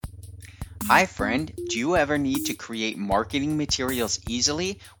Hi, friend. Do you ever need to create marketing materials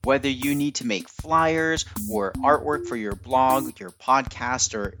easily? Whether you need to make flyers or artwork for your blog, your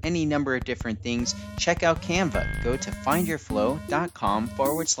podcast, or any number of different things, check out Canva. Go to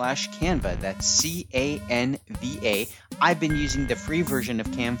findyourflow.com/Canva. That's CANVA. I've been using the free version of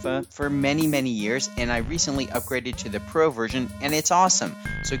Canva for many, many years, and I recently upgraded to the pro version, and it's awesome.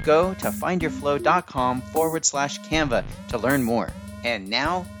 So go to findyourflow.com/Canva to learn more. And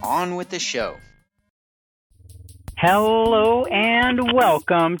now, on with the show. Hello and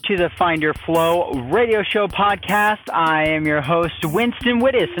welcome to the Find Your Flow radio show podcast. I am your host, Winston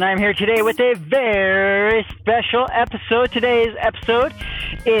Wittes, and I'm here today with a very special episode. Today's episode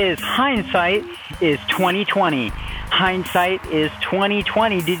is Hindsight is 2020. Hindsight is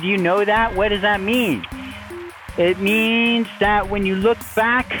 2020. Did you know that? What does that mean? It means that when you look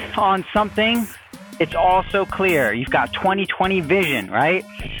back on something, it's all so clear. You've got 2020 vision, right?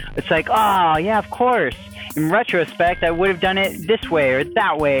 It's like, oh, yeah, of course. In retrospect, I would have done it this way or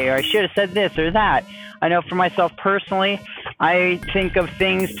that way, or I should have said this or that. I know for myself personally, I think of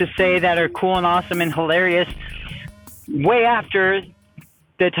things to say that are cool and awesome and hilarious way after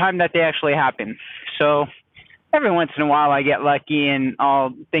the time that they actually happen. So every once in a while I get lucky and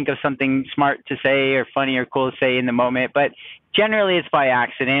I'll think of something smart to say or funny or cool to say in the moment, but generally it's by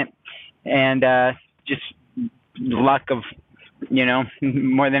accident and just luck of,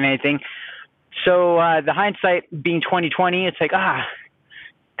 more than anything. So the hindsight being 2020, it's like,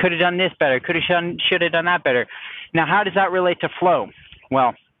 could have done this better, should have done that better. Now, how does that relate to flow?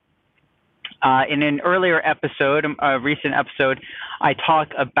 Well, in an earlier episode, a recent episode, I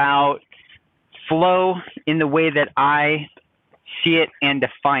talked about flow in the way that I see it and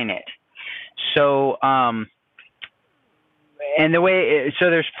define it. So,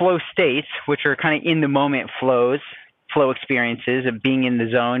 there's flow states, which are kind of in the moment flow experiences of being in the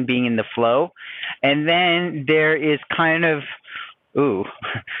zone, being in the flow. And then there is kind of,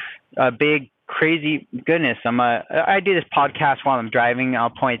 a big crazy goodness. I do this podcast while I'm driving. I'll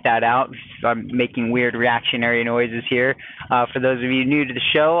point that out. I'm making weird reactionary noises here. For those of you new to the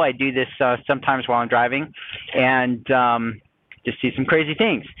show, I do this sometimes while I'm driving and just see some crazy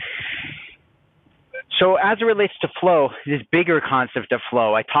things. So as it relates to flow, this bigger concept of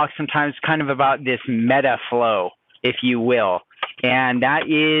flow, I talk sometimes kind of about this meta flow, if you will. And that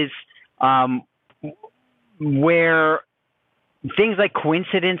is where things like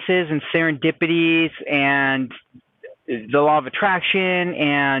coincidences and serendipities and the law of attraction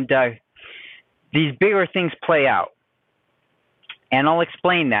and these bigger things play out. And I'll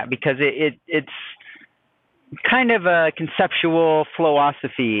explain that because it's kind of a conceptual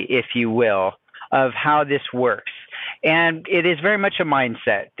philosophy, if you will, of how this works. And it is very much a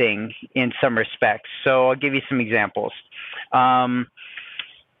mindset thing in some respects. So I'll give you some examples.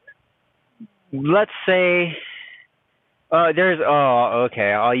 Let's say I'll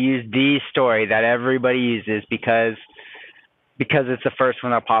use the story that everybody uses because it's the first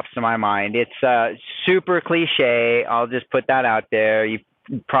one that pops to my mind. It's super cliche. I'll just put that out there. You've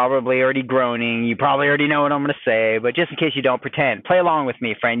probably already groaning. You probably already know what I'm going to say, but just in case you don't, pretend. Play along with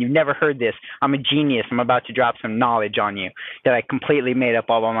me, friend. You've never heard this. I'm a genius. I'm about to drop some knowledge on you that I completely made up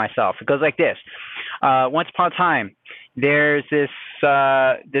all by myself. It goes like this. Once upon a time, there's this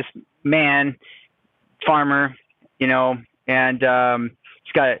man, farmer, and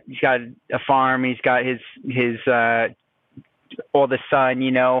he's got a farm. He's got his oldest son,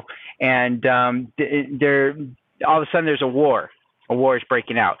 and there all of a sudden there's a war. A war is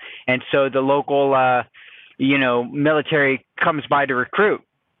breaking out, and so the local military comes by to recruit.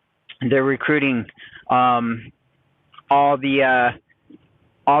 They're recruiting all the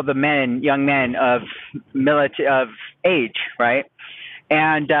young men of age, right?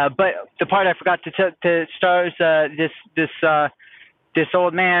 And but the part I forgot to start is this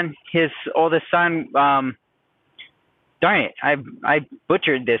old man, his oldest son. Darn it, I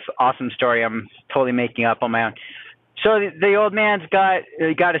butchered this awesome story. I'm totally making up on my own. So the old man's got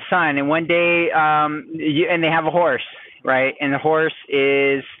a son, and one day, and they have a horse, right? And the horse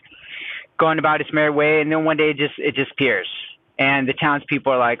is going about its merry way, and then one day it disappears. And the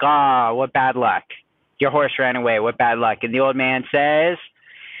townspeople are like, what bad luck. Your horse ran away. What bad luck. And the old man says,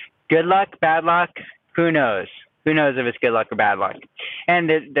 good luck, bad luck, who knows? Who knows if it's good luck or bad luck? And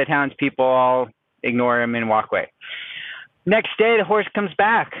the townspeople all ignore him and walk away. Next day, the horse comes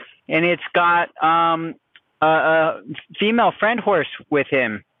back, and it's got a female friend horse with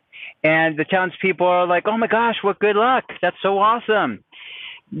him. And the townspeople are like, oh my gosh, what good luck. That's so awesome.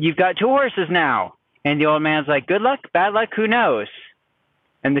 You've got two horses now. And the old man's like, good luck, bad luck, who knows?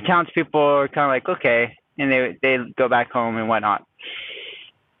 And the townspeople are kind of like, okay. And they go back home and whatnot.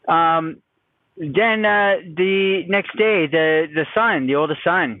 then the next day, the son, the oldest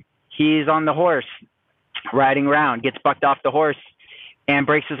son, he's on the horse riding around, gets bucked off the horse and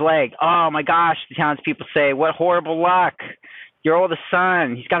breaks his leg. Oh my gosh, the townspeople say, what horrible luck. Your oldest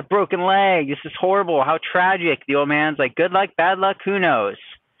son, he's got a broken leg. This is horrible. How tragic. The old man's like, good luck, bad luck, who knows?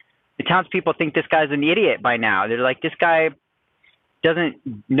 The townspeople think this guy's an idiot by now. They're like, this guy doesn't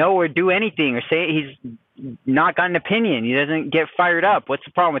know or do anything or say he's not got an opinion. He doesn't get fired up. What's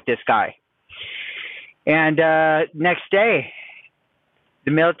the problem with this guy? And next day, the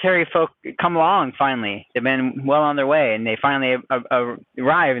military folk come along finally. They've been well on their way, and they finally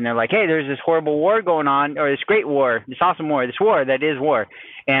arrive, and they're like, hey, there's this horrible war going on, or this great war, this awesome war, this war that is war,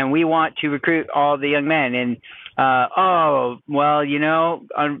 and we want to recruit all the young men. And, oh, well, you know,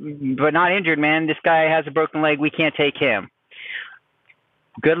 but not injured, man. This guy has a broken leg. We can't take him.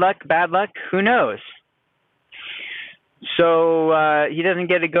 Good luck, bad luck, who knows? So he doesn't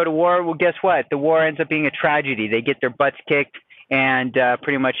get to go to war. Well, guess what? The war ends up being a tragedy. They get their butts kicked, and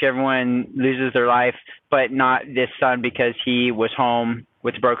pretty much everyone loses their life, but not this son because he was home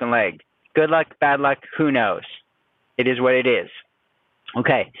with a broken leg. Good luck, bad luck, who knows? It is what it is.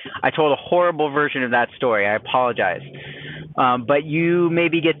 Okay, I told a horrible version of that story. I apologize. But you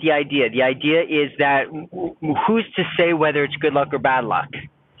maybe get the idea. The idea is that who's to say whether it's good luck or bad luck?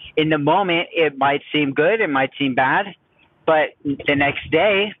 In the moment, it might seem good, it might seem bad, but the next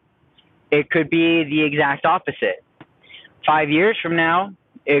day, it could be the exact opposite. 5 years from now,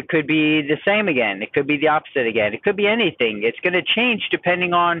 it could be the same again. It could be the opposite again. It could be anything. It's going to change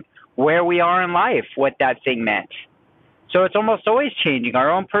depending on where we are in life, what that thing meant. So it's almost always changing. Our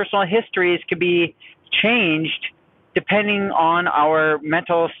own personal histories could be changed depending on our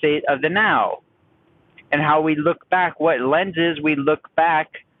mental state of the now and how we look back, what lenses we look back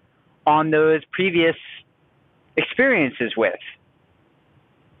on those previous experiences with.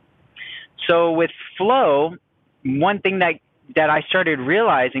 So with flow, one thing that I started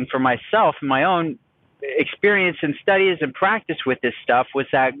realizing for myself in my own experience and studies and practice with this stuff was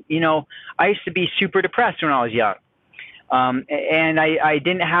that, you know, I used to be super depressed when I was young. And I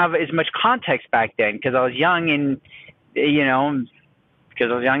didn't have as much context back then because I was young and, you know,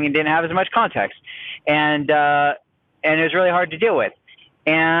 because I was young and didn't have as much context. And it was really hard to deal with.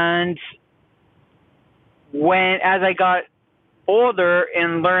 And as I got older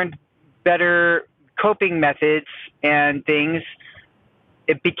and learned better coping methods and things,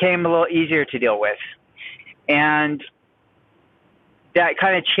 it became a little easier to deal with. And that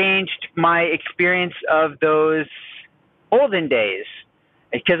kind of changed my experience of those olden days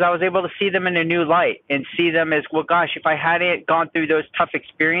because I was able to see them in a new light and see them as, well, gosh, if I hadn't gone through those tough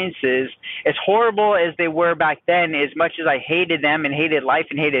experiences, as horrible as they were back then, as much as I hated them and hated life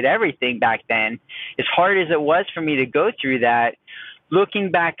and hated everything back then, as hard as it was for me to go through that,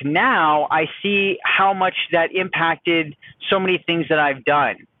 looking back now, I see how much that impacted so many things that I've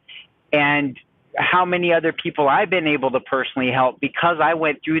done and how many other people I've been able to personally help because I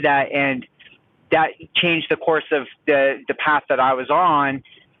went through that, and that changed the course of the path that I was on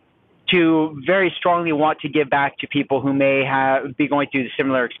to very strongly want to give back to people who may be going through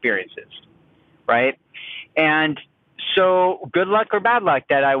similar experiences, right? And so good luck or bad luck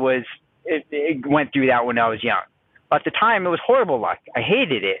that it went through that when I was young. At the time, it was horrible luck. I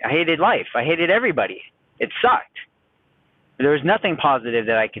hated it. I hated life. I hated everybody. It sucked. There was nothing positive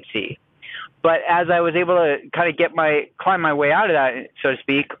that I could see. But as I was able to kind of climb my way out of that, so to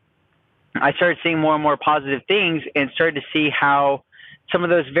speak, I started seeing more and more positive things and started to see how some of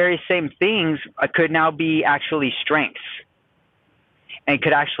those very same things could now be actually strengths and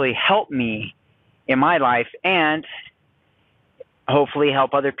could actually help me in my life and hopefully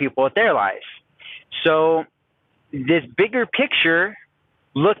help other people with their lives. So this bigger picture,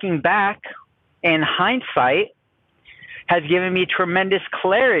 looking back in hindsight, has given me tremendous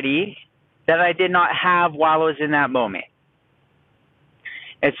clarity that I did not have while I was in that moment.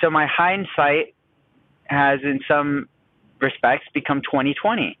 And so my hindsight has, in some respects, become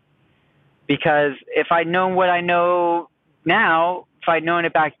 20/20. Because if I'd known what I know now, if I'd known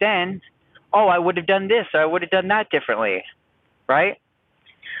it back then, oh, I would have done this, or I would have done that differently, right?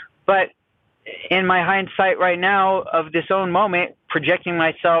 But in my hindsight right now of this own moment, projecting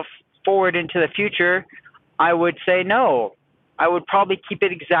myself forward into the future, I would say no. I would probably keep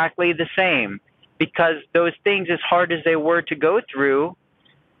it exactly the same because those things, as hard as they were to go through,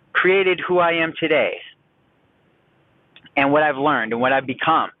 created who I am today and what I've learned and what I've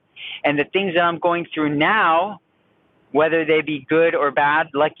become. And the things that I'm going through now, whether they be good or bad,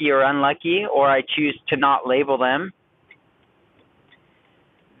 lucky or unlucky, or I choose to not label them,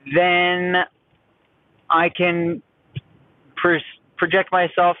 then I can project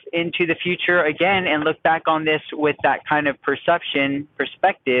myself into the future again and look back on this with that kind of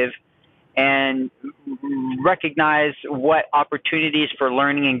perspective, and recognize what opportunities for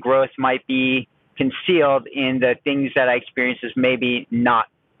learning and growth might be concealed in the things that I experience as maybe not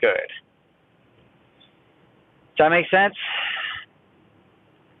good. Does that make sense?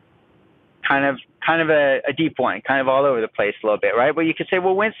 Kind of a deep one, kind of all over the place a little bit, right? But you could say,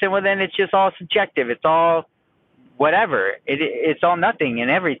 well, Winston, well, then it's just all subjective. It's all whatever. It's all nothing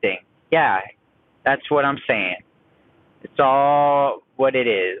and everything. Yeah, that's what I'm saying. It's all what it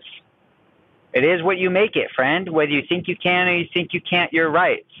is. It is what you make it, friend. Whether you think you can or you think you can't, you're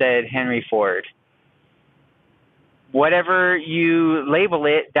right, said Henry Ford. Whatever you label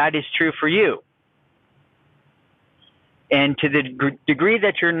it, that is true for you. And to the degree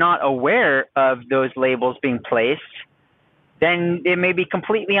that you're not aware of those labels being placed, then it may be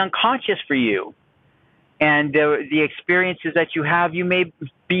completely unconscious for you. And the experiences that you have, you may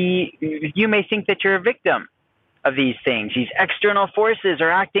think that you're a victim of these things. These external forces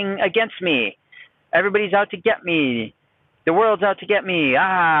are acting against me. Everybody's out to get me. The world's out to get me.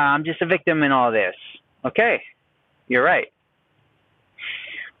 I'm just a victim in all this. Okay, you're right.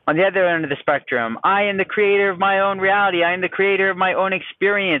 On the other end of the spectrum, I am the creator of my own reality. I am the creator of my own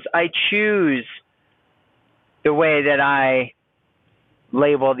experience. I choose the way that I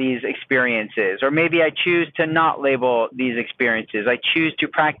label these experiences, or maybe I choose to not label these experiences. I choose to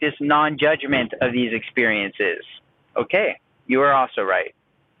practice non-judgment of these experiences. Okay, you are also right.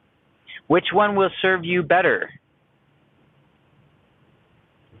 Which one will serve you better?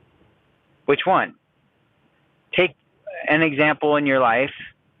 Which one? Take an example in your life,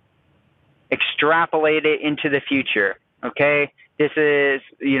 extrapolate it into the future, okay? This is,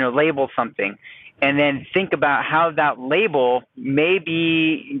 label something, and then think about how that label may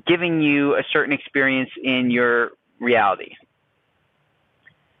be giving you a certain experience in your reality.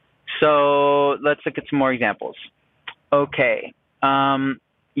 So let's look at some more examples. Okay,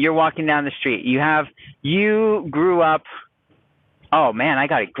 you're walking down the street. You grew up, oh man, I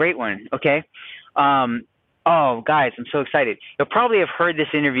got a great one, okay? Oh, guys, I'm so excited. You'll probably have heard this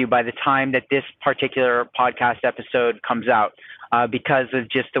interview by the time that this particular podcast episode comes out, because of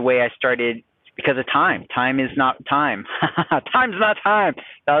just the way I started, because of time. Time is not time. Time's not time.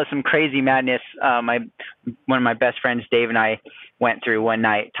 That was some crazy madness one of my best friends, Dave, and I went through one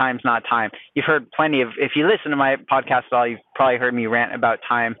night. Time's not time. You've heard plenty of, if you listen to my podcast at all, you've probably heard me rant about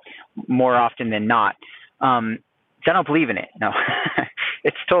time more often than not. I don't believe in it. No,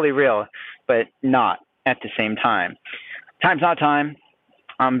 it's totally real, but not at the same time. Time's not time.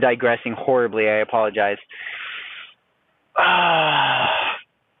 I'm digressing horribly. I apologize.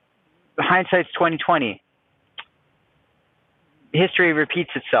 Hindsight's 2020. History repeats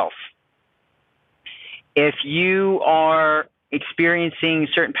itself. If you are experiencing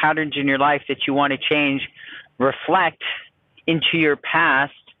certain patterns in your life that you want to change, reflect into your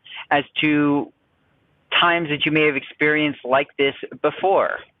past as to times that you may have experienced like this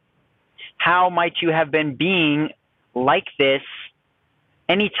before. How might you have been being like this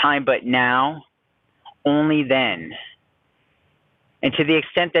anytime but now, only then? And to the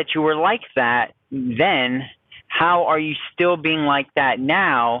extent that you were like that then, how are you still being like that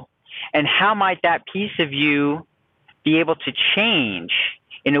now? And how might that piece of you be able to change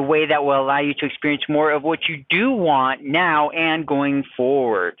in a way that will allow you to experience more of what you do want now and going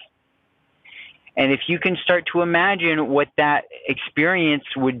forward? And if you can start to imagine what that experience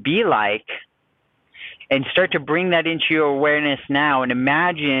would be like and start to bring that into your awareness now and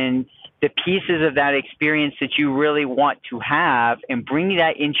imagine the pieces of that experience that you really want to have and bring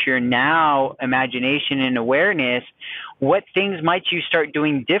that into your now imagination and awareness, what things might you start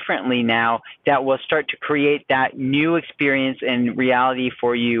doing differently now that will start to create that new experience and reality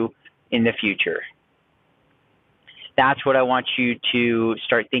for you in the future? That's what I want you to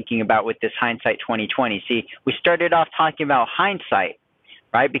start thinking about with this Hindsight 2020. See, we started off talking about hindsight,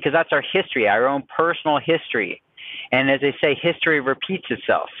 right? Because that's our history, our own personal history. And as they say, history repeats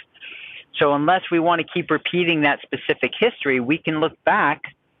itself. So unless we want to keep repeating that specific history, we can look back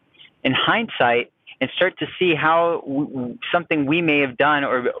in hindsight and start to see how something we may have done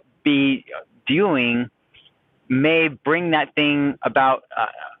or be doing may bring that thing about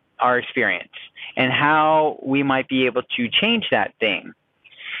our experience and how we might be able to change that thing.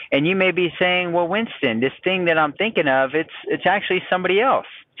 And you may be saying, well, Winston, this thing that I'm thinking of, it's actually somebody else.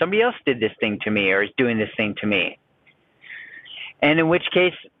 Somebody else did this thing to me or is doing this thing to me. And in which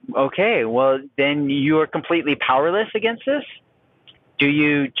case, okay, well, then you are completely powerless against this. Do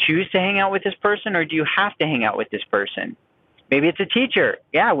you choose to hang out with this person or do you have to hang out with this person? Maybe it's a teacher.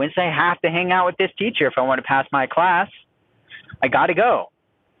 Yeah, Winston, I have to hang out with this teacher if I want to pass my class. I got to go.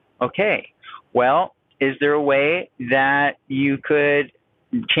 Okay. Well, is there a way that you could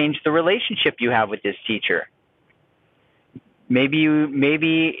change the relationship you have with this teacher?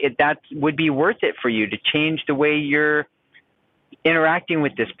 Maybe that would be worth it for you to change the way you're interacting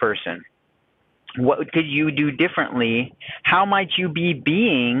with this person. What could you do differently? How might you be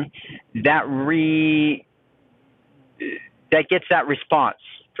being that gets that response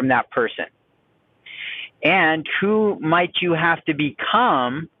from that person? And who might you have to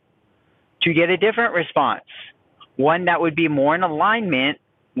become to get a different response? One that would be more in alignment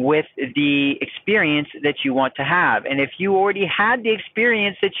with the experience that you want to have. And if you already had the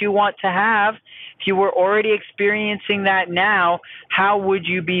experience that you want to have, if you were already experiencing that now, how would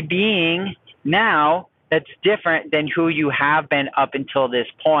you be being now that's different than who you have been up until this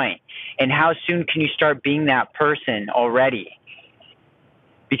point? And how soon can you start being that person already?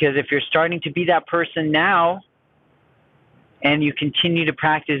 Because if you're starting to be that person now and you continue to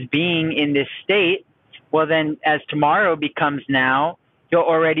practice being in this state, well then as tomorrow becomes now, you'll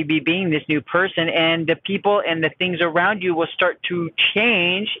already be being this new person, and the people and the things around you will start to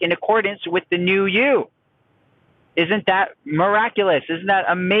change in accordance with the new you. Isn't that miraculous? Isn't that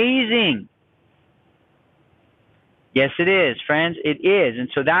amazing? Yes, it is, friends. It is. And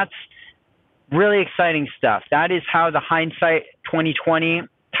so that's really exciting stuff. That is how the Hindsight 2020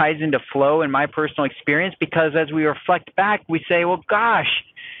 ties into flow in my personal experience, because as we reflect back, we say, well, gosh,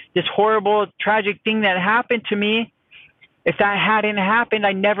 this horrible, tragic thing that happened to me, if that hadn't happened,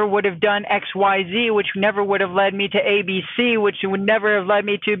 I never would have done X, Y, Z, which never would have led me to A, B, C, which would never have led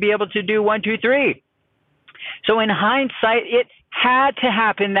me to be able to do 1, 2, 3. So in hindsight, it had to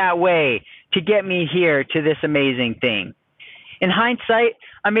happen that way to get me here to this amazing thing. In hindsight,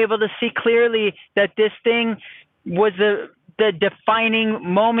 I'm able to see clearly that this thing was the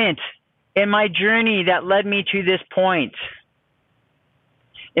defining moment in my journey that led me to this point.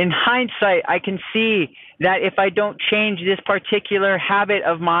 In hindsight, I can see that if I don't change this particular habit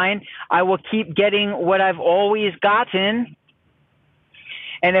of mine, I will keep getting what I've always gotten.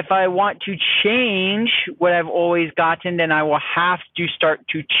 And if I want to change what I've always gotten, then I will have to start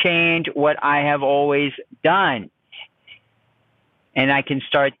to change what I have always done. And I can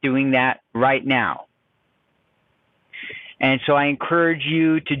start doing that right now. And so I encourage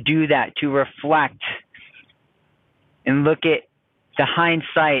you to do that, to reflect and look at the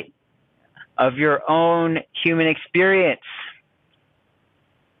hindsight of your own human experience.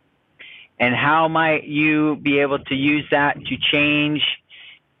 And how might you be able to use that to change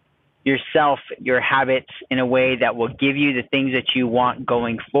yourself, your habits, in a way that will give you the things that you want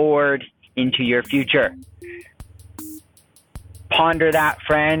going forward into your future. Ponder that,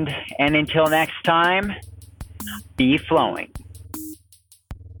 friend, and until next time, be flowing.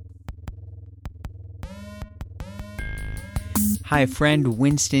 Hi, friend.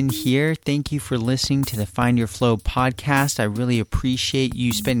 Winston here. Thank you for listening to the Find Your Flow podcast. I really appreciate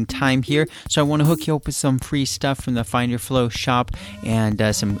you spending time here. So I want to hook you up with some free stuff from the Find Your Flow shop and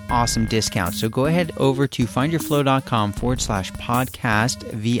some awesome discounts. So go ahead over to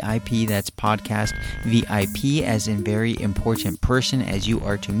findyourflow.com/podcast VIP. That's podcast VIP, as in very important person, as you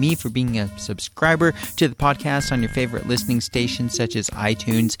are to me, for being a subscriber to the podcast on your favorite listening stations such as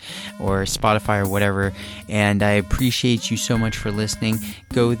iTunes or Spotify or whatever. And I appreciate you so much for listening.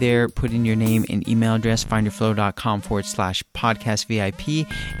 Go there, put in your name and email address, findyourflow.com/podcast VIP,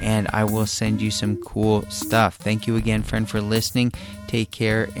 and I will send you some cool stuff. Thank you again, friend, for listening. Take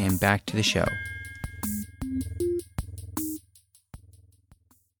care, and back to the show.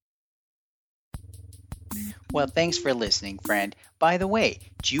 Well, thanks for listening, friend. By the way,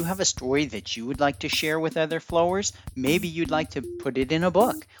 do you have a story that you would like to share with other flowers? Maybe you'd like to put it in a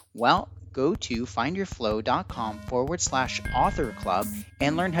book. Well, go to findyourflow.com/author club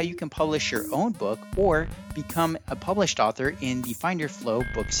and learn how you can publish your own book or become a published author in the Find Your Flow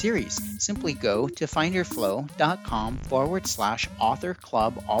book series. Simply go to findyourflow.com/author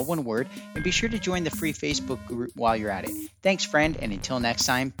club, all one word, and be sure to join the free Facebook group while you're at it. Thanks, friend, and until next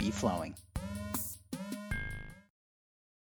time, be flowing.